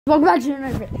Welcome back to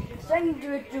another video. So I'm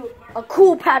going to do a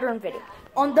cool pattern video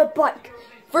on the bike.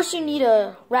 First you need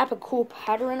to wrap a cool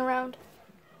pattern around.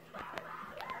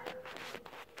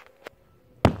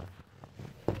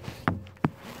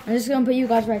 I'm just going to put you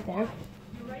guys right there.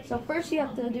 So first you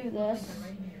have to do this.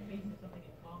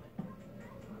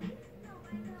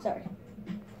 Sorry.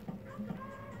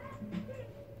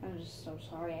 I'm just so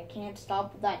sorry. I can't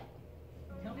stop with that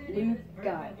Luke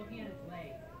guy.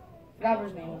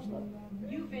 Robert's name was Luke.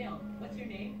 You failed. What's your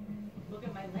name? Look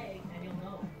at my leg and you'll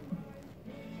know.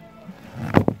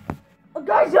 Oh,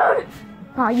 guys, don't!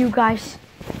 Not you guys.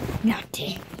 Not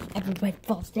me. Everybody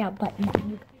falls down, but not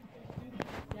you.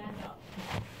 Stand up.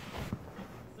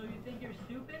 So you think you're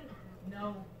stupid?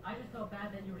 No, I just felt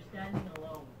bad that you were standing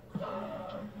alone.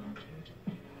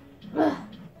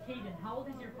 Caden, how old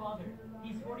is your father?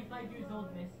 He's 45 years old,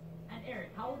 miss. And Eric,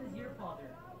 how old is your father?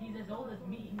 He's as old as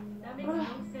me. That makes no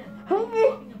sense. What are you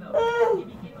talking about? He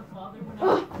became a father when I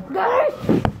was 4. Guys!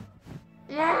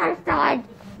 Yeah, I died.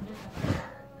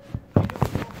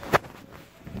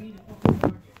 You need to focus more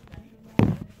on your studies.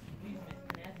 Please, miss,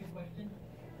 can I ask you a question?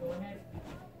 Go ahead.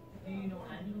 Do you know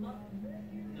Angela?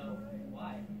 No.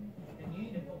 Why? Then you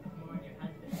need to focus more on your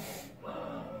husband.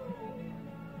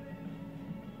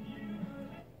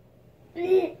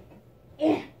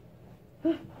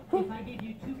 If I gave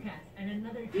you 2 cats and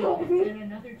another 2 cats and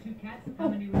another 2 cats, how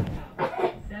many would you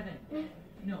have? 7.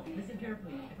 No, listen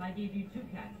carefully. If I gave you 2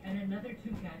 cats and another 2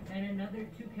 cats and another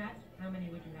 2 cats, how many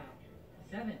would you have?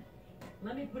 7.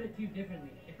 Let me put it to you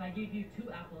differently. If I gave you 2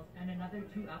 apples and another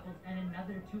 2 apples and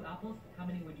another 2 apples, how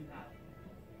many would you have?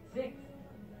 6.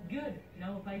 Good.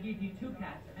 Now if I gave you 2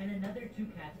 cats and another 2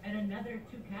 cats and another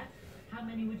 2 cats, how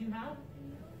many would you have?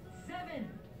 7.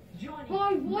 Johnny,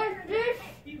 What is this?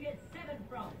 you get 7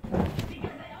 from?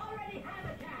 Because I already have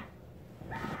a cat.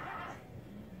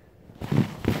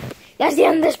 That's the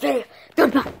end of this video.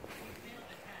 Goodbye.